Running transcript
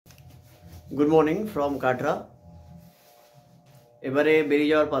Good morning from Katra. এবারে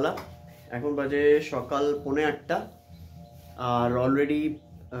বেরিয়ে যাওয়ার পালা। এখন বাজে সকাল 8:45 আর অলরেডি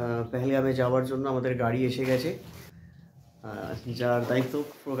পেহেলগামে যাওয়ার জন্য আমাদের গাড়ি এসে গেছে, যার দায়িত্ব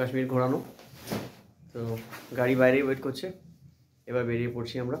পুরো কাশ্মীর ঘোরানো। তো গাড়ি বাইরেই ওয়েট করছে। এবার বেরিয়ে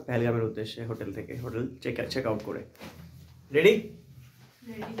পড়ছি আমরা পেহেলগামের উদ্দেশ্যে হোটেল থেকে। হোটেল চেক আউট করে রেডি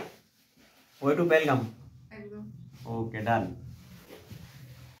ওয়ে টু পেহেলগাম। ওকে, ডান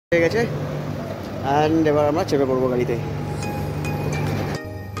হয়ে গেছে। অ্যান্ড এবার আমরা চেপে পড়বো গাড়িতে।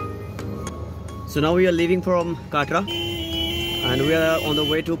 So now we are leaving from Katra and we are on the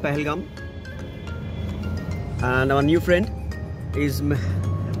way to Pahalgam, and our new friend is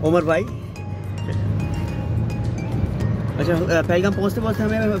Omar bhai. अच्छा, पहलगाम पहुँचते पहुँचते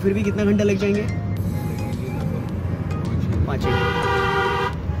हमें फिर भी कितना घंटा लग जाएंगे? 5।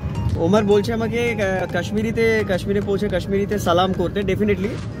 ওমর বলছে আমাকে কাশ্মীরে পৌঁছে কাশ্মীরিতে সালাম করতে।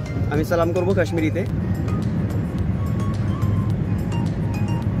 ডেফিনেটলি আমি সালাম করব কাশ্মীরিতে।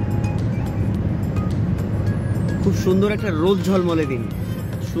 খুব সুন্দর একটা রোদ ঝলমলে দিন,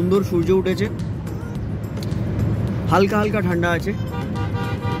 সুন্দর সূর্য উঠেছে, হালকা হালকা ঠান্ডা আছে।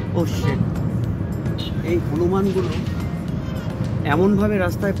 ও শিট, এই হনুমানগুলো এমনভাবে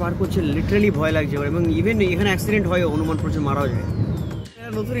রাস্তায় পার করছে, লিটারালি ভয় লাগছে। এবং ইভেন এখানে অ্যাক্সিডেন্ট হয়, হনুমান প্রচুর মারাও যায়।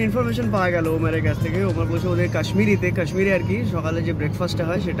 নতুন ইনফরমেশন পাওয়া গেল ওমারের কাছ থেকে। ওমার বলছে ওদের কাশ্মীরে আর কি সকালে যে ব্রেকফাস্টটা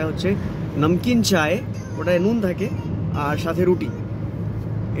হয় সেটা হচ্ছে নমকিন চায়, ওটায় নুন থাকে, আর সাথে রুটি।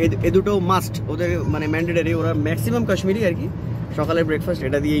 এ দুটো মাস্ট ওদের, মানে ম্যান্ডেটারি। ওরা ম্যাক্সিমাম কাশ্মীরি আর কি সকালের ব্রেকফাস্ট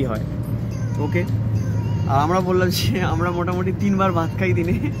এটা দিয়েই হয়। ওকে, আর আমরা বললাম যে আমরা মোটামুটি 3 বার ভাত খাই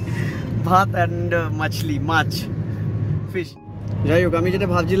দিনে, ভাত অ্যান্ড মাছ, ফিশ। যাই হোক, আমি যেটা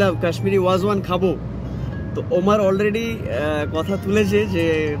ভাবছিলাম কাশ্মীরি ওয়াজওয়ান খাবো, তো ওমার অলরেডি কথা তুলেছে যে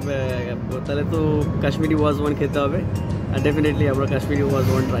তাহলে তো কাশ্মীরি ওয়াজওয়ান খেতে হবে। আর ডেফিনেটলি আমরা কাশ্মীরি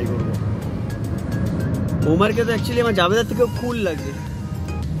ওয়াজওয়ান ট্রাই করবো। ওমারকে তো অ্যাকচুয়ালি আমার জাভেদার থেকেও কুল লাগছে।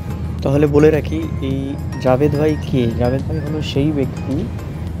 তাহলে বলে রাখি, এই জাভেদ ভাই কে? জাভেদ ভাই হলো সেই ব্যক্তি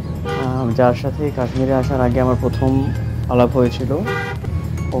যার সাথে কাশ্মীরে আসার আগে আমার প্রথম আলাপ হয়েছিল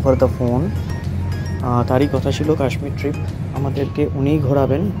ওভার দ্য ফোন। তারই কথা ছিল কাশ্মীর ট্রিপ, আমাদেরকে উনিই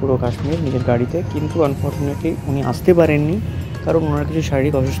ঘোরাবেন পুরো কাশ্মীর নিজের গাড়িতে। কিন্তু আনফর্চুনেটলি উনি আসতে পারেননি, কারণ ওনার কিছু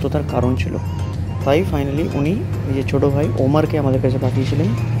শারীরিক অসুস্থতার কারণ ছিল। তাই ফাইনালি উনি নিজের ছোটো ভাই ওমারকে আমাদের কাছে পাঠিয়েছিলেন।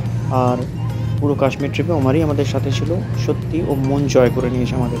 আর পুরো কাশ্মীর ট্রিপে ওমারই আমাদের সাথে ছিল। সত্যি ও মন জয় করে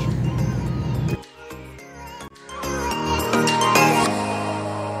নিয়েছে আমাদের।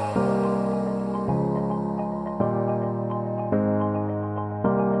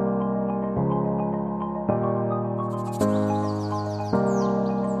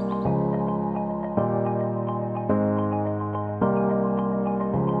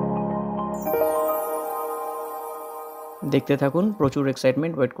 দেখতে থাকুন, প্রচুর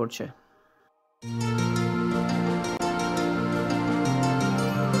এক্সাইটমেন্ট ওয়েট করছে।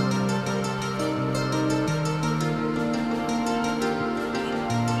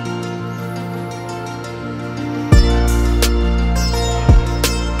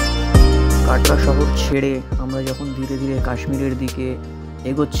 কাটরা শহর ছেড়ে আমরা যখন ধীরে ধীরে কাশ্মীরের দিকে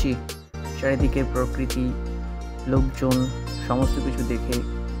এগোচ্ছি, চারিদিকের প্রকৃতি, লোকজন, সমস্ত কিছু দেখে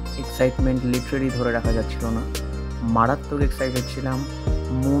এক্সাইটমেন্ট লিটারেলি ধরে রাখা যাচ্ছিল না। মারাত্মক এক্সাইটেড ছিলাম,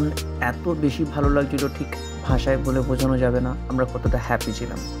 মন এত বেশি ভালো লাগছিল, ঠিক ভাষায় বলে বোঝানো যাবে না আমরা কতটা হ্যাপি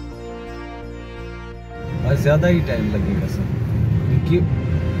ছিলাম। ज़्यादा ही टाइम लगेगा सर, क्योंकि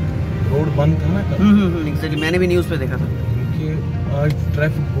रोड बंद था ना। एग्जैक्टली, मैंने भी न्यूज़ पे देखा था, क्योंकि आज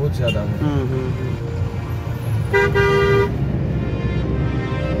ट्रैफिक बहुत ज़्यादा है।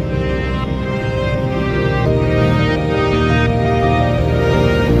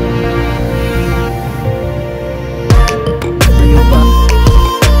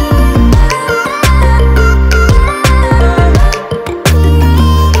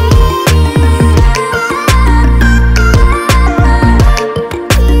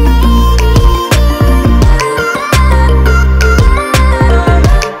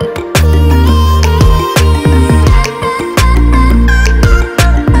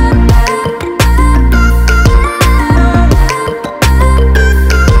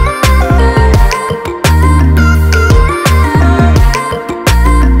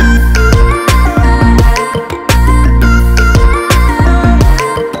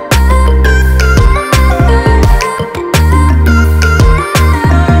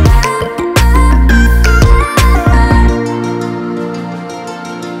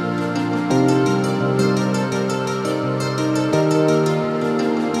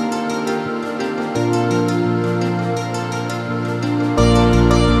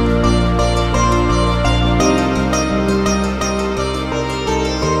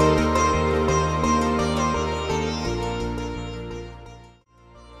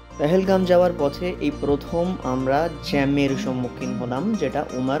 পেহেলগাম যাওয়ার পথে এই প্রথম আমরা জ্যামের সম্মুখীন হলাম, যেটা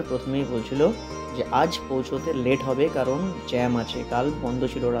উমার প্রথমেই বলছিল যে আজ পৌঁছতে লেট হবে কারণ জ্যাম আছে, কাল বন্ধ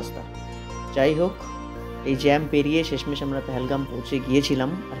ছিল রাস্তা। যাই হোক, এই জ্যাম পেরিয়ে শেষমেশ আমরা পেহেলগাম পৌঁছে গিয়েছিলাম।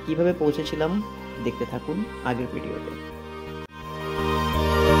 আর কিভাবে পৌঁছেছিলাম দেখতে থাকুন আগের ভিডিওতে।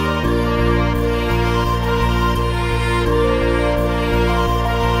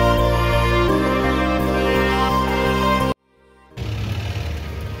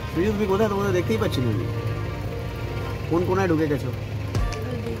 তুমি কোথায়, তোমাদের দেখতেই পাচ্ছি না, কোন কোনায় ঢুকে গেছো?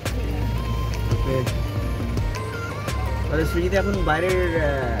 তাহলে সৃজিত এখন বাইরের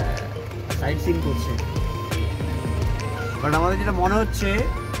সাইড সিন করছে, বাট আমাদের যেটা মনে হচ্ছে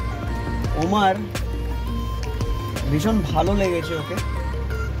ওমার ভীষণ ভালো লেগেছে okay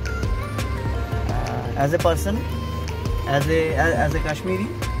as a person, as a Kashmiri.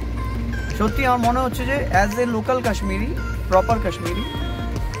 সত্যি আমার মনে হচ্ছে যে as a local Kashmiri, proper Kashmiri,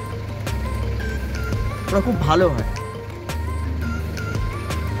 ওরা খুব ভালো হয়।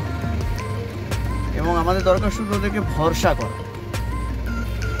 এবং আমাদের দরকার শুধু ওদেরকে ভরসা করা,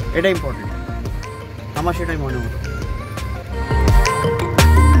 এটা ইম্পর্টেন্ট, আমার সেটাই মনে হলো।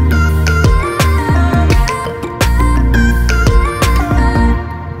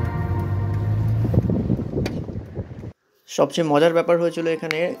 সবচেয়ে মজার ব্যাপার হয়েছিল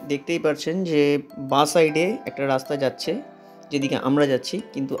এখানে, দেখতেই পাচ্ছেন যে বাঁ সাইডে একটা রাস্তা যাচ্ছে যেদিকে আমরা যাচ্ছি,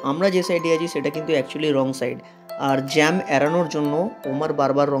 কিন্তু আমরা যে সাইডে আছি সেটা কিন্তু অ্যাকচুয়ালি রং সাইড। আর জ্যাম এড়ানোর জন্য ওমার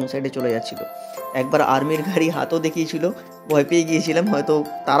বারবার রং সাইডে চলে যাচ্ছিল। একবার আর্মির গাড়ি হাতও দেখিয়েছিল, ভয় পেয়ে গিয়েছিলাম হয়তো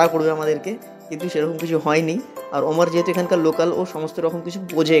তাড়া করবে আমাদেরকে, কিন্তু সেরকম কিছু হয়নি। আর ওমার যেহেতু এখানকার লোকাল, ও সমস্ত রকম কিছু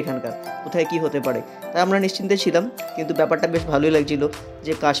বোঝে এখানকার কোথায় কি হতে পারে, তাই আমরা নিশ্চিন্তে ছিলাম। কিন্তু ব্যাপারটা বেশ ভালোই লাগছিল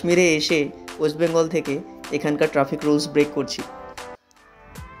যে কাশ্মীরে এসে ওয়েস্ট বেঙ্গল থেকে এখানকার ট্রাফিক রুলস ব্রেক করছি।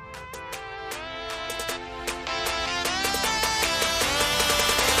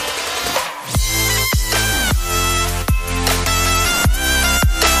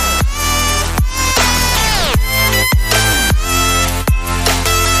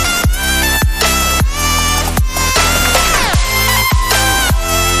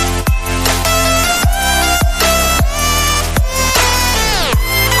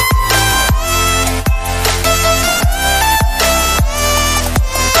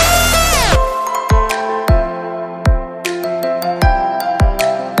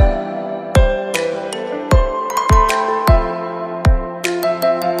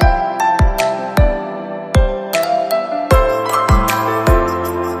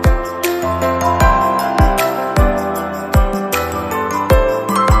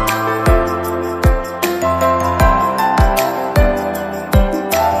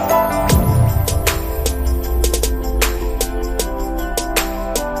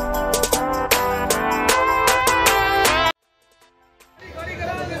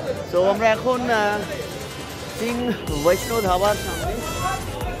 তো আমরা এখন সিং বৈষ্ণব ধাবার সামনে,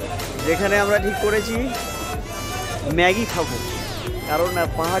 যেখানে আমরা ঠিক করেছি ম্যাগি খাবো, কারণ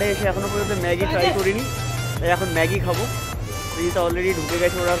পাহাড়ে এসে এখনো পর্যন্ত ম্যাগি ট্রাই করিনি, তাই এখন ম্যাগি খাবো। সৃজিতা অলরেডি ঢুকে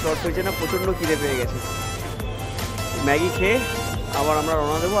গেছে, ওরা আর টর্চ হয়েছে না, প্রচণ্ড খিদে পেয়ে গেছে। ম্যাগি খেয়ে আবার আমরা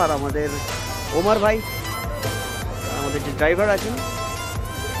রওনা দেবো। আর আমাদের ওমার ভাই, আমাদের যে ড্রাইভার আছেন,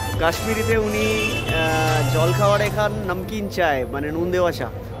 কাশ্মীরিতে উনি জল খাওয়ার এখান নমকিন চায়, মানে নুন দেওয়া চা,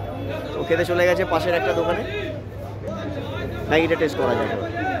 তো খেতে চলে গেছে পাশের একটা দোকানে, ম্যাগিটা টেস্ট করা যাবে।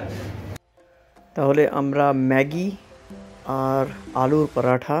 তাহলে আমরা ম্যাগি আর আলুর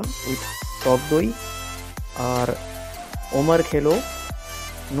পরাঠা উইথ টক দই, আর ওমার খেলো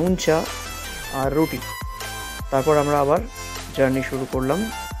নুন চা আর রুটি। তারপর আমরা আবার জার্নি শুরু করলাম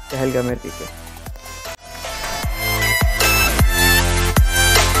পেহেলগামের দিকে।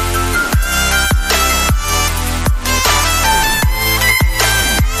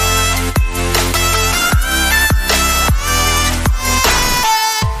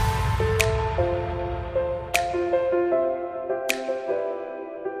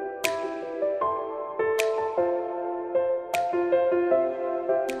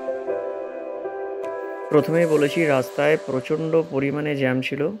 প্রথমেই বলেছি রাস্তায় প্রচণ্ড পরিমাণে জ্যাম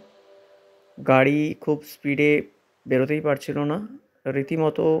ছিল, গাড়ি খুব স্পিডে বেরোতেই পারছিল না,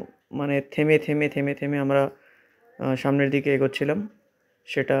 রীতিমতো মানে থেমে থেমে থেমে থেমে আমরা সামনের দিকে এগোচ্ছিলাম,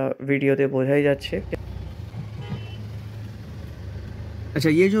 সেটা ভিডিওতে বোঝাই যাচ্ছে। अच्छा,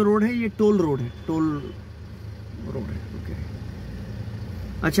 ये जो रोड है ये टोल रोड है, टोल रोड है। ओके,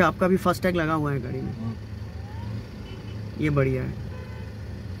 अच्छा, आपका भी फास्ट टैग लगा हुआ है गाड़ी में, ये बढ़िया है।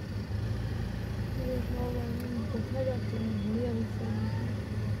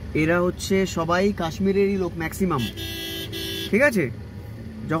 এরা হচ্ছে সবাই কাশ্মীরেরই লোক ম্যাক্সিমাম, ঠিক আছে।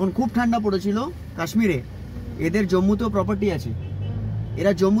 যখন খুব ঠান্ডা পড়েছিল কাশ্মীরে, এদের জম্মুতেও প্রপার্টি আছে,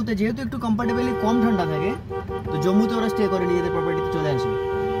 এরা জম্মুতে যেহেতু একটু কমফোর্টেবলি কম ঠান্ডা থাকে, তো জম্মুতে ওরা স্টে করে নিজেদের প্রপার্টিতে চলে আসে।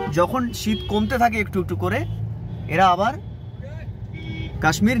 যখন শীত কমতে থাকে একটু একটু করে, এরা আবার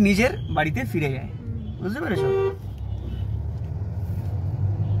কাশ্মীর নিজের বাড়িতে ফিরে যায়। বুঝতে পেরেছো?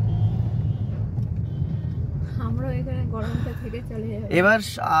 এবার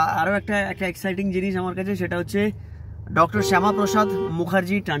আরো একটা এক্সাইটিং জিনিস আমার কাছে, সেটা হচ্ছে ডক্টর শ্যামা প্রসাদ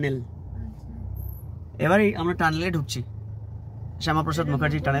মুখার্জি টানেল। এবারে আমরা টানেলে ঢুকছি, শ্যামা প্রসাদ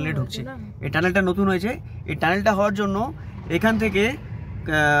মুখার্জি টানেলে ঢুকছি। এই টানেলটা নতুন হয়েছে। এই টানেলটা হওয়ার জন্য এখান থেকে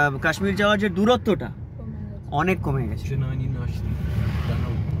কাশ্মীর যাওয়ার যে দূরত্বটা অনেক কমে গেছে।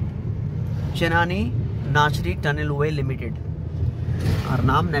 চেনানি নাচরি টানেল ওয়ে লিমিটেড, আর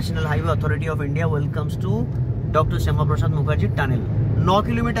নাম national highway authority of India welcomes two doctor Shyama Prasad Mukherjee tunnel. 9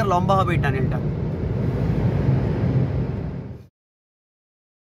 kilometre লম্বা হবে এই টানেলটা।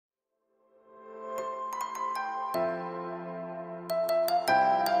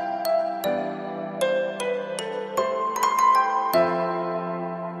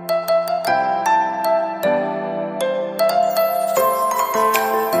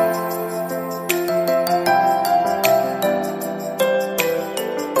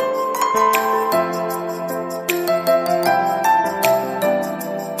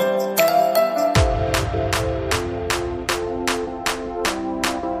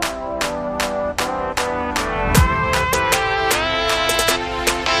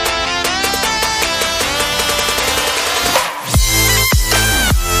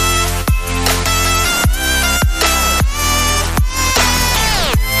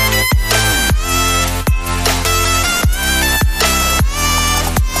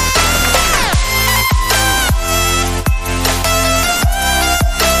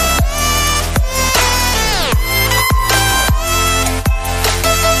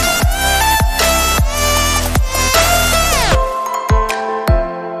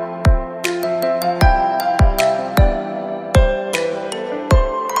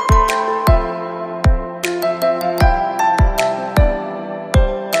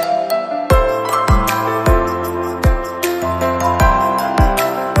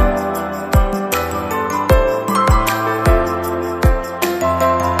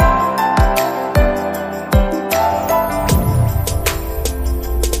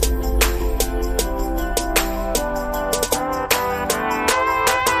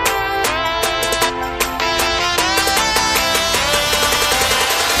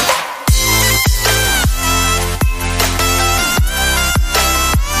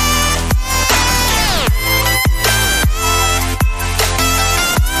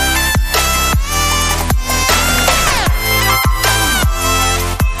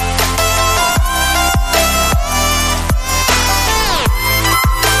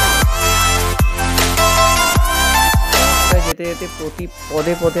 প্রতি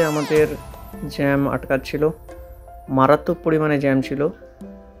পদে পদে আমাদের জ্যাম আটকাচ্ছিল, মারাত্মক পরিমাণে জ্যাম ছিল।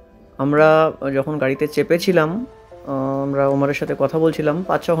 আমরা যখন গাড়িতে চেপেছিলাম, আমরা ওমরের সাথে কথা বলছিলাম,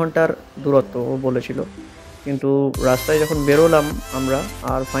 5-6 ঘন্টার দূরত্ব ও বলেছিল, কিন্তু রাস্তায় যখন বেরোলাম আমরা,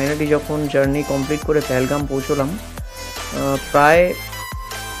 আর ফাইনালি যখন জার্নি কমপ্লিট করে পেহেলগাম পৌঁছলাম, প্রায়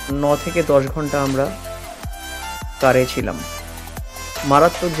 9 থেকে 10 ঘন্টা আমরা কারে ছিলাম।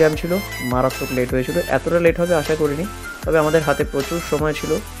 মারাত্মক জ্যাম ছিল, মারাত্মক লেট হয়েছিল। এতটা লেট হবে আশা করিনি, তবে আমাদের হাতে প্রচুর সময়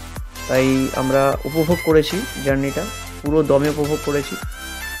ছিল, তাই আমরা উপভোগ করেছি জার্নিটা, পুরো দমে উপভোগ করেছি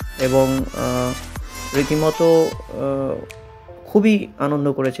এবং রীতিমতো খুবই আনন্দ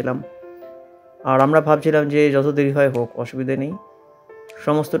করেছিলাম। আর আমরা ভাবছিলাম যে যত দেরি হয় হোক, অসুবিধে নেই,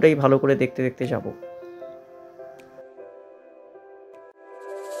 সমস্তটাই ভালো করে দেখতে দেখতে যাব।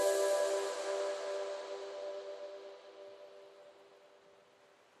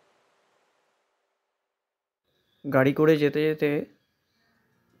 গাড়ি করে যেতে যেতে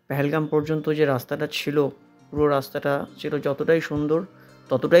পেহেলগাম পর্যন্ত যে রাস্তাটা ছিল, পুরো রাস্তাটা ছিল যতটাই সুন্দর,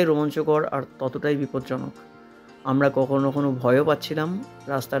 ততটাই রোমাঞ্চকর আর ততটাই বিপজ্জনক। আমরা কখনো কখনো ভয়ও পাচ্ছিলাম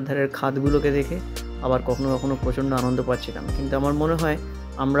রাস্তার ধারের খাদগুলোকে দেখে, আবার কখনো কখনো প্রচণ্ড আনন্দ পাচ্ছিলাম। কিন্তু আমার মনে হয়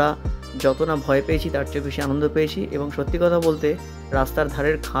আমরা যত না ভয় পেয়েছি তার চেয়ে বেশি আনন্দ পেয়েছি, এবং সত্যি কথা বলতে রাস্তার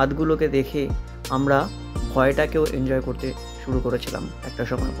ধারের খাদগুলোকে দেখে আমরা ভয়টাকেও এনজয় করতে শুরু করেছিলাম একটা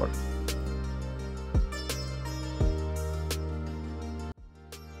সময় পর।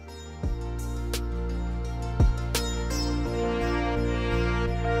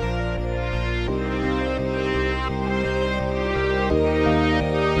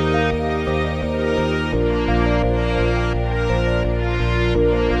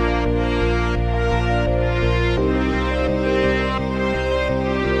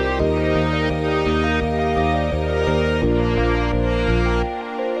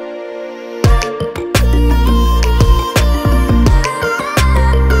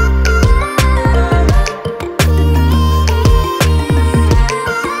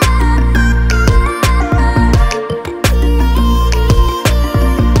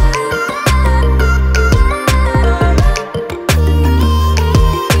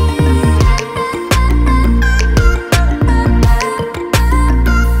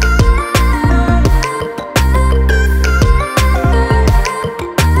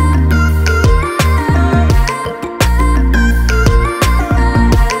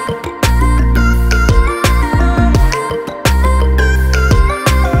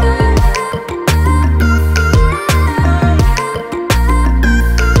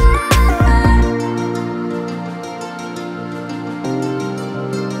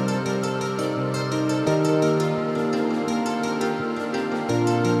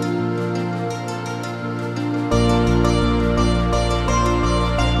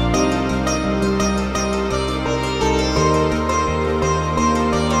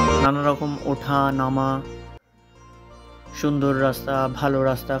 ওঠা নামা, সুন্দর রাস্তা, ভালো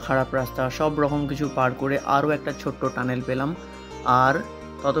রাস্তা, খারাপ রাস্তা, সব রকম কিছু পার করে আরও একটা ছোট্ট টানেল পেলাম। আর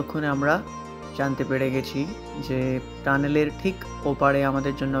ততক্ষণে আমরা জানতে পেরে গেছি যে টানেলের ঠিক ওপারে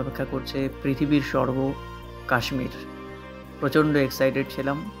আমাদের জন্য অপেক্ষা করছে পৃথিবীর স্বর্গ কাশ্মীর। প্রচণ্ড এক্সাইটেড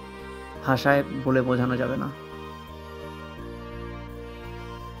ছিলাম, ভাষায় বলে বোঝানো যাবে না।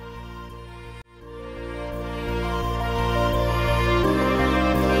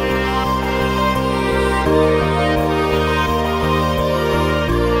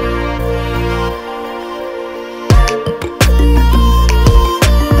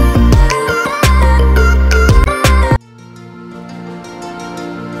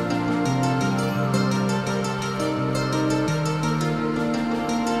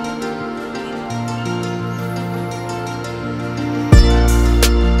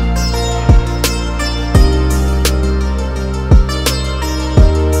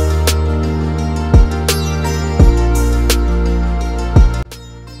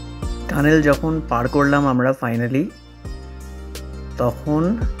 টানেল যখন পার করলাম আমরা ফাইনালি, তখন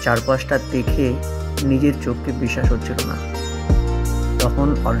চারপাশটা দেখে নিজের চোখকে বিশ্বাস হচ্ছিল না। তখন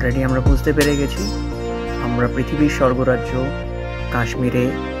অলরেডি আমরা বুঝতে পেরে গেছি আমরা পৃথিবীর স্বর্গরাজ্য কাশ্মীরে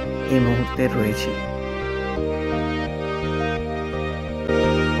এই মুহূর্তে রয়েছি।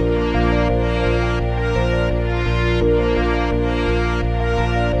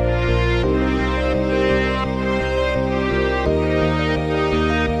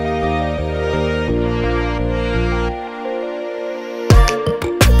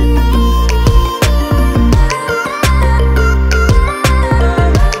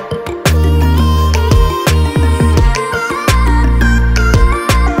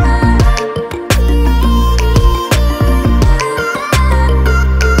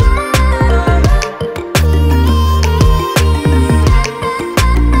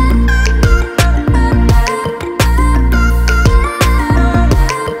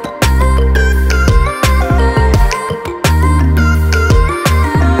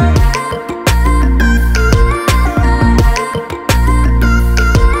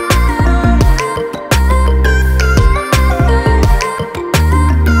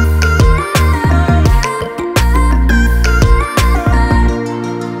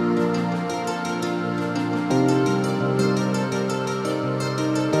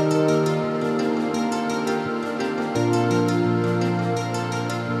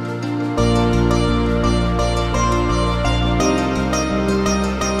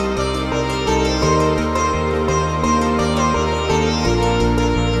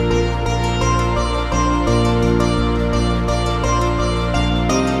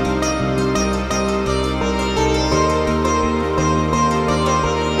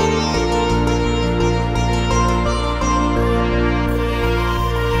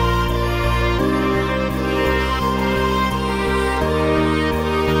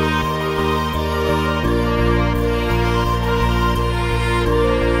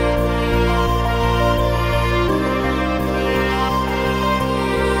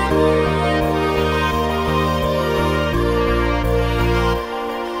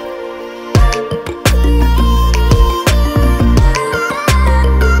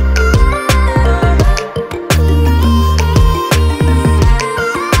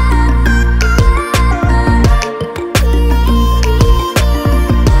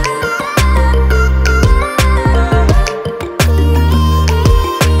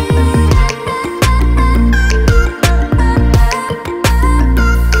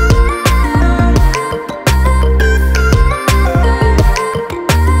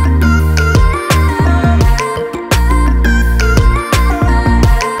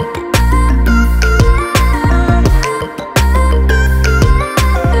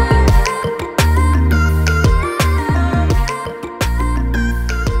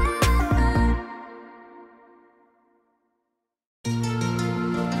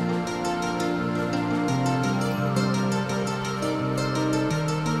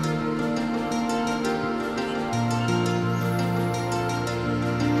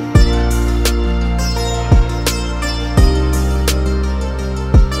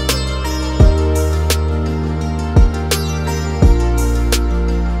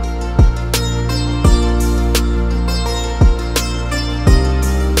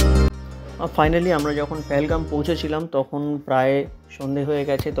 ফাইনালি আমরা যখন পেহেলগাম পৌঁছেছিলাম তখন প্রায় সন্ধে হয়ে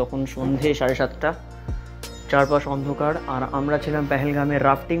গেছে, তখন সন্ধে 7:30, চারপাশ অন্ধকার। আর আমরা ছিলাম পেহেলগামের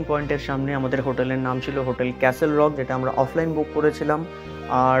রাফটিং পয়েন্টের সামনে। আমাদের হোটেলের নাম ছিল হোটেল ক্যাসেল রক, যেটা আমরা অফলাইন বুক করেছিলাম।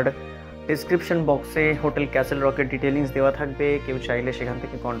 আর ডিসক্রিপশন বক্সে হোটেল ক্যাসেল রকের ডিটেলিংস দেওয়া থাকবে, কেউ চাইলে সেখান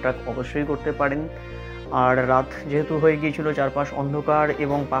থেকে কন্ট্যাক্ট অবশ্যই করতে পারেন। আর রাত যেহেতু হয়ে গিয়েছিল, চারপাশ অন্ধকার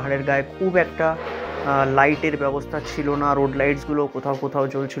এবং পাহাড়ের গায়ে খুব একটা লাইটের ব্যবস্থা ছিল না। রোড লাইটসগুলো কোথাও কোথাও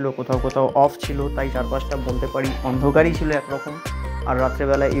জ্বলছিল, কোথাও কোথাও অফ ছিল, তাই চারপাশটা বলতে পারি অন্ধকারই ছিল একরকম। আর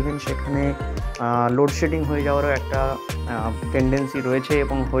রাত্রেবেলা ইভেন সেখানে লোডশেডিং হয়ে যাওয়ারও একটা টেন্ডেন্সি রয়েছে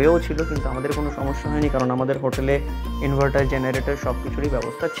এবং হয়েও ছিল, কিন্তু আমাদের কোনো সমস্যা হয়নি, কারণ আমাদের হোটেলে ইনভার্টার, জেনারেটর সব কিছুরই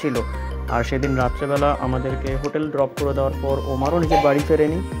ব্যবস্থা ছিল। আর সেদিন রাত্রেবেলা আমাদেরকে হোটেল ড্রপ করে দেওয়ার পর ওমারও নিজের বাড়ি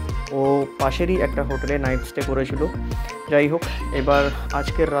ফেরেনি, ও পাশেরই একটা হোটেলে নাইট স্টে করেছিল। যাই হোক, এবার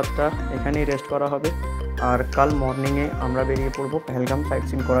আজকের রাতটা এখানেই রেস্ট করা হবে, আর কাল মর্নিংয়ে আমরা বেরিয়ে পড়বো পেহেলগাম সাইট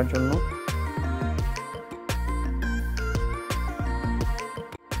সিন করার জন্য।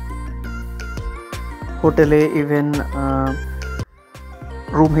 হোটেলে ইভেন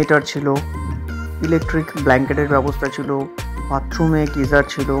রুম হিটার ছিল, ইলেকট্রিক ব্ল্যাঙ্কেটের ব্যবস্থা ছিল, বাথরুমে গিজার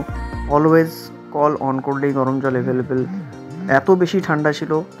ছিল, অলওয়েজ কল অন করলেই গরম জল অ্যাভেলেবেল। এত বেশি ঠান্ডা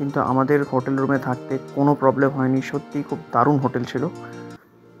ছিল কিন্তু আমাদের হোটেল রুমে থাকতে কোনো প্রবলেম হয়নি। সত্যি খুব দারুণ হোটেল ছিল।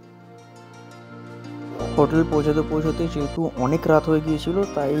 হোটেল পৌঁছতে যেহেতু অনেক রাত হয়ে গিয়েছিল,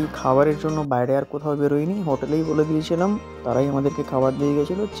 তাই খাবারের জন্য বাইরে আর কোথাও বেরোয়নি, হোটেলেই বলে দিয়েছিলাম, তারাই আমাদেরকে খাবার দিয়ে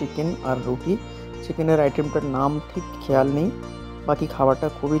গেছিলো, চিকেন আর রুটি। চিকেনের আইটেমটার নাম ঠিক খেয়াল নেই, বাকি খাবারটা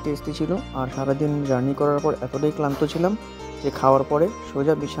খুবই টেস্টি ছিল। আর সারাদিন জার্নি করার পর এতটাই ক্লান্ত ছিলাম যে খাওয়ার পরে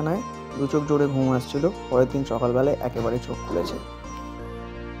সোজা বিছানায় দু চোখ জোরে ঘুম আসছিল। পরের দিন সকালবেলায় একেবারে চোখ খুলেছে।